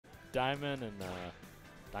Diamond and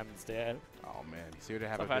Diamond's dad. Oh man, he's here to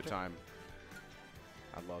have a good time.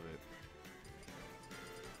 I love it.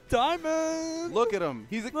 Diamond! Look at him.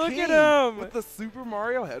 He's a king. Look at him with the Super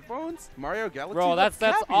Mario headphones. Mario Galaxy. Bro, that's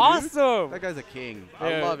Cappy, awesome. Dude. That guy's a king.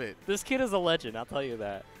 Dude, I love it. This kid is a legend. I'll tell you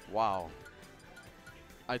that. Wow.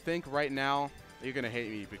 I think right now you're gonna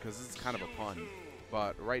hate me because this is kind of a pun,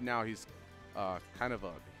 but right now he's kind of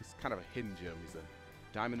a hidden gem. He's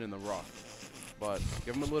a diamond in the rough. But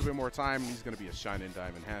give him a little bit more time, he's gonna be a shining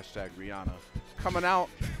diamond. Hashtag Rihanna coming out.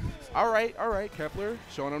 All right, Kepler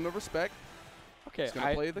showing him the respect. Okay, he's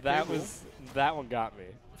gonna play the that one got me.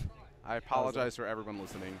 I apologize for everyone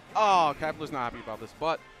listening. Oh, Kepler's not happy about this,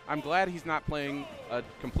 but I'm glad he's not playing a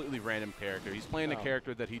completely random character. He's playing a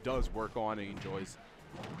character that he does work on and enjoys.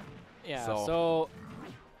 Yeah. So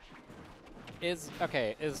is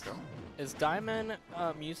Diamond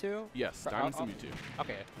Mewtwo? Yes, Diamond's the Mewtwo.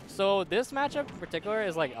 Okay. So this matchup in particular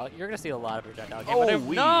is like you're gonna see a lot of projectile game.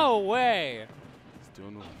 Oh, no way. He's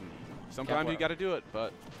doing. Sometimes you got to do it,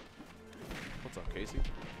 but what's up, Casey?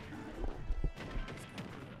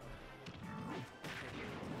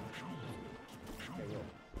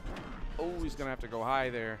 Oh, he's gonna have to go high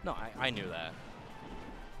there. No, I knew that.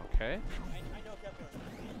 Okay.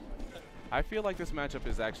 I feel like this matchup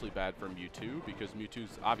is actually bad for Mewtwo because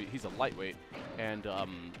Mewtwo's he's a lightweight, and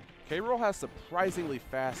K-Rool has surprisingly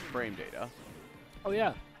fast frame data. Oh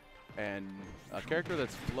yeah. And a character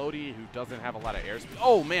that's floaty who doesn't have a lot of airspeed.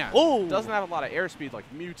 Oh man. Oh. Doesn't have a lot of airspeed like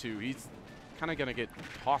Mewtwo. He's kind of gonna get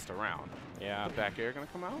tossed around. Yeah. The back air gonna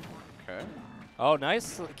come out. Okay. Oh,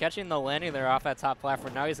 nice catching the landing there off that top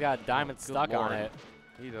platform. Now he's got Diamond stuck on it.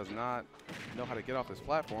 He does not know how to get off this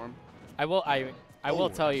platform. I will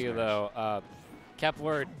tell you though,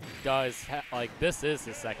 Kepler does like this is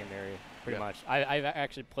his secondary pretty much. I've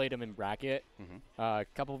actually played him in bracket a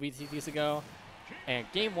couple VTTs ago, and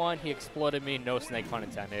game 1 he exploded me, no Snake pun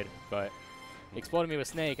intended, but he exploded me with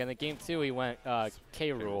Snake, and then game 2 he went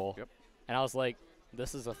K-Rool, and I was like,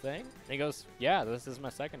 this is a thing? And he goes, yeah, this is my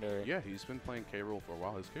secondary. Yeah, he's been playing K-Rool for a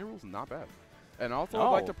while. His K-Rool's not bad. And also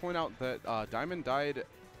I'd like to point out that Diamond died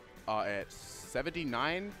at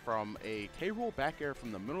 79 from a K-Rool back air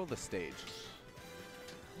from the middle of the stage.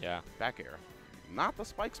 Yeah. Back air. Not the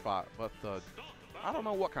spike spot, but the, I don't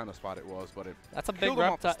know what kind of spot it was, but it That's a big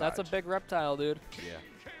reptile. That's a big reptile, dude. Yeah.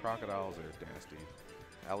 Crocodiles are nasty.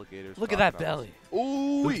 Alligators. Look at that belly.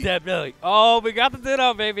 Ooh. Look at that belly. Oh, we got the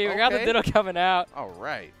Ditto, baby. We got the Ditto coming out. All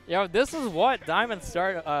right. Yo, this is what Diamond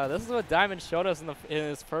started. This is what Diamond showed us in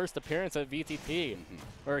his first appearance at VTT,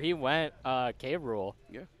 where he went K-Rool.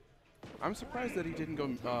 Yeah. I'm surprised that he didn't go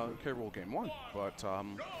K-Rool game 1, but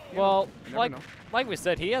well, like we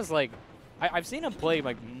said, he has like I've seen him play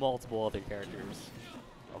like multiple other characters.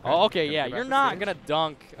 Okay. Oh, okay, yeah, you're not gonna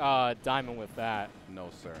dunk Diamond with that. No,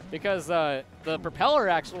 sir. Because the propeller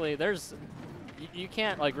actually, you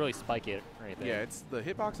can't like really spike it or anything. Yeah, the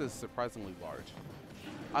hitbox is surprisingly large.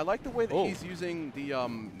 I like the way that he's using the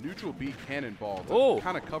neutral beat cannonball to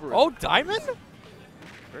kind of cover it. Oh, Diamond?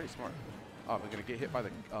 Very smart. Oh, we're going to get hit by the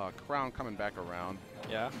crown coming back around.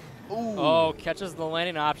 Yeah. Ooh. Oh, catches the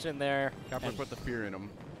landing option there. Kepler put the fear in him.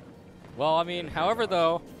 Well, I mean, however,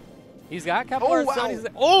 though, he's got Kepler.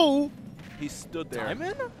 Oh, wow. He stood there.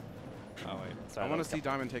 Diamond? Oh, wait. Sorry, I want to see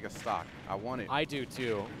Diamond take a stock. I want it. I do,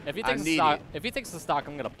 too. If he takes the stock,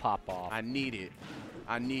 I'm going to pop off. I need it.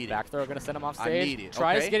 I need it. Back throw going to send him off stage. I need it.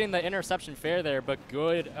 Tries getting the interception fair there, but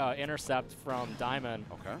good intercept from Diamond.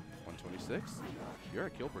 Okay. 126. You're a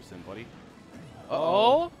kill percent, buddy.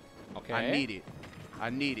 Oh. Okay. I need it. I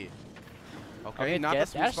need it. Okay, not the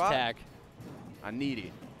sweet spot. Tag. I need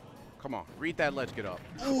it. Come on. Read that ledge, get up.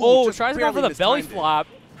 Ooh, tries to go for the belly flop.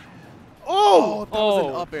 Oh, that was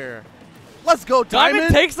an up air. Let's go, Diamond.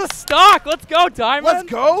 Diamond takes the stock. Let's go, Diamond. Let's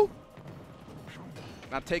go.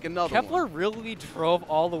 Now take another Kepler really drove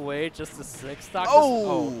all the way just to 6-stock.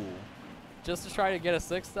 Just to try to get a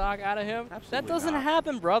 6-stock out of him? Absolutely that doesn't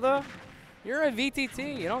happen, brother. You're a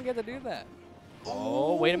VTT. You don't get to do that.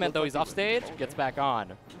 Oh, wait a minute, though. He's off stage. Gets back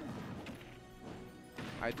on.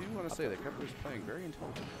 I do want to say that Kepler's playing very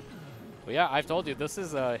intelligent. Well, yeah, I've told you. This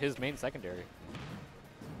is his main secondary.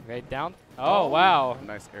 Okay, down. Oh, wow.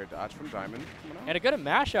 Nice air dodge from Diamond. And a good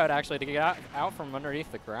mash out, actually, to get out from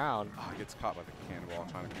underneath the ground. Oh, he gets caught by the cannonball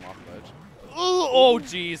trying to come off the ledge. Oh,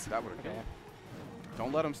 jeez. That would have killed him.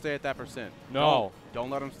 Don't let him stay at that percent. No. Don't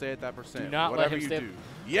let him stay at that percent. Do not Whatever let him stay. Do.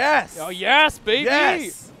 Yes. Oh, yes, baby.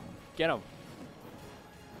 Yes. Get him.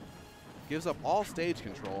 Gives up all stage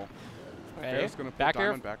control. Okay. He's going to put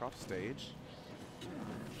Diamond back off stage.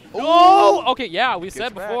 Oh! Okay, yeah, we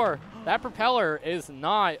said before, that propeller is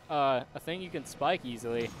not a thing you can spike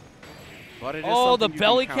easily. But it is oh, the something you can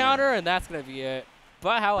belly counter. counter, and that's going to be it.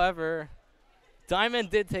 But, however, Diamond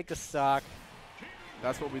did take a stock.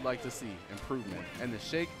 That's what we'd like to see, improvement. And the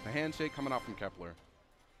shake, the handshake coming out from Kepler.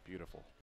 Beautiful.